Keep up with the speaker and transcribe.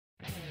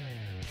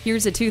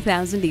Here's a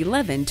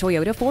 2011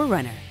 Toyota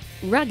 4Runner.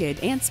 Rugged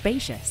and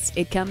spacious,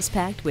 it comes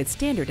packed with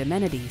standard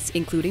amenities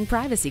including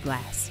privacy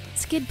glass,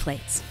 skid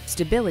plates,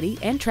 stability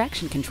and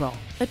traction control,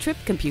 a trip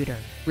computer,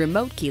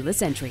 remote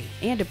keyless entry,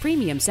 and a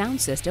premium sound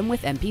system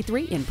with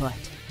MP3 input.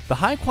 The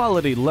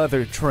high-quality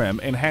leather trim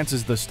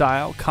enhances the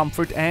style,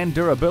 comfort, and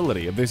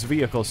durability of this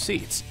vehicle's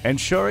seats,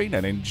 ensuring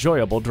an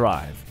enjoyable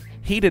drive.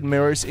 Heated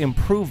mirrors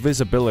improve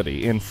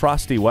visibility in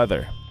frosty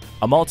weather.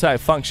 A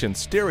multi-function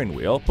steering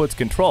wheel puts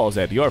controls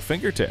at your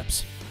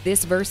fingertips.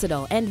 This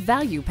versatile and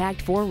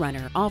value-packed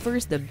 4Runner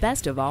offers the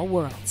best of all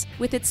worlds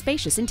with its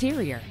spacious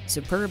interior,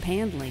 superb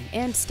handling,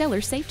 and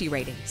stellar safety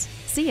ratings.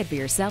 See it for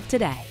yourself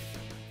today.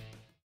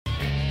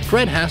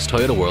 Fred Haas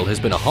Toyota World has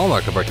been a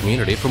hallmark of our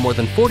community for more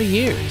than 40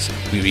 years.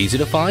 We're easy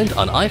to find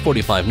on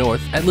I-45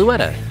 North at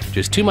Louetta,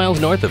 just 2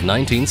 miles north of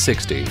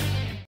 1960.